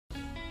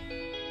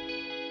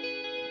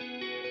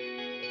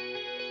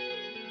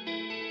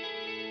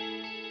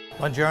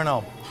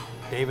Buongiorno,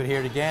 David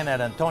here again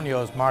at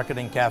Antonio's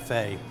Marketing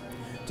Cafe.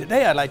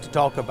 Today I'd like to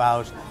talk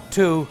about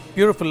two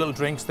beautiful little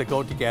drinks that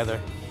go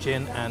together,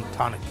 gin and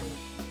tonic.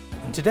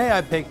 And today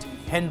I picked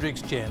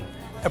Hendrick's gin,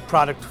 a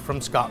product from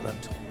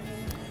Scotland.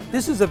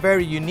 This is a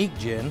very unique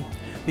gin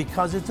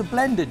because it's a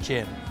blended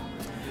gin.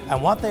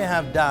 And what they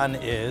have done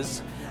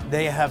is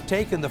they have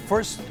taken the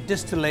first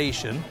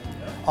distillation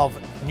of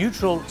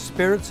neutral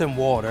spirits and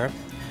water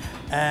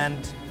and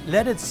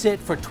let it sit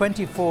for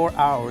 24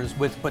 hours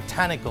with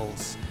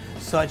botanicals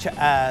such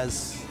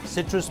as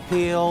citrus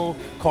peel,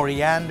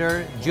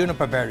 coriander,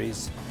 juniper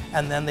berries,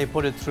 and then they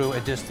put it through a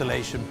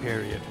distillation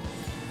period.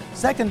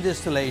 Second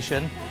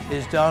distillation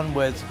is done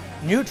with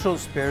neutral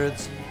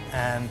spirits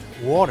and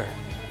water.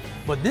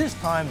 But this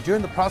time,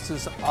 during the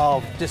process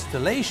of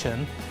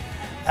distillation,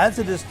 as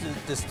it is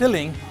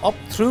distilling up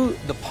through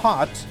the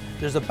pot,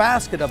 there's a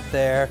basket up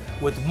there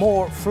with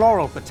more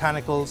floral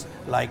botanicals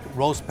like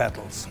rose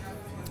petals.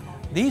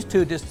 These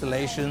two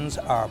distillations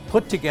are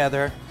put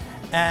together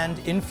and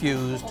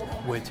infused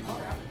with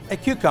a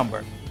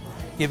cucumber,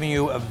 giving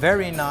you a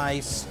very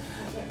nice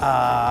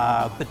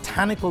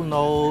botanical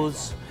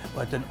nose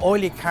with an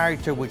oily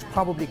character which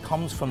probably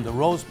comes from the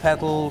rose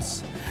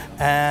petals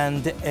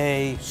and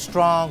a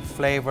strong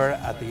flavor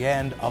at the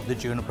end of the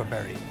juniper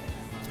berry.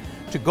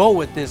 To go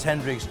with this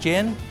Hendrick's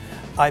gin,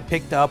 I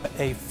picked up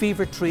a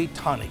Fever Tree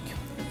Tonic.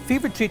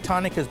 Fever Tree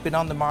Tonic has been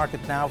on the market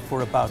now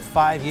for about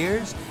 5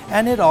 years,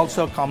 and it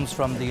also comes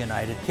from the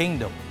United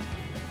Kingdom.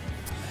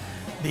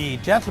 The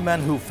gentleman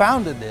who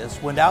founded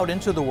this went out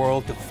into the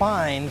world to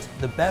find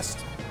the best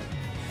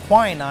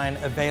quinine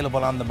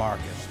available on the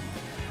market.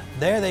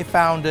 There they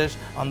found it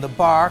on the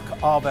bark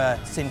of a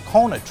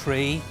cinchona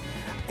tree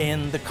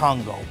in the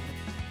Congo.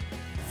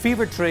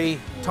 Fever Tree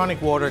Tonic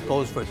Water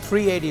goes for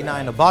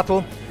 $3.89 a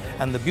bottle,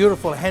 and the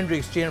beautiful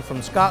Hendrick's gin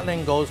from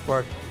Scotland goes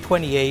for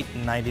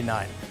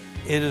 $28.99.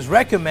 It is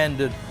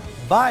recommended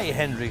by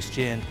Hendrick's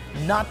gin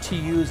not to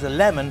use a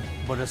lemon,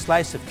 but a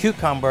slice of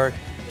cucumber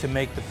to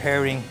make the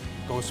pairing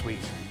go sweet.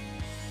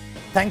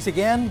 Thanks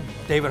again,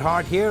 David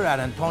Hart here at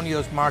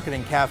Antonio's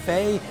Marketing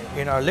Cafe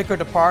in our liquor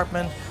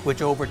department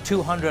with over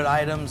 200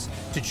 items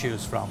to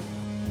choose from.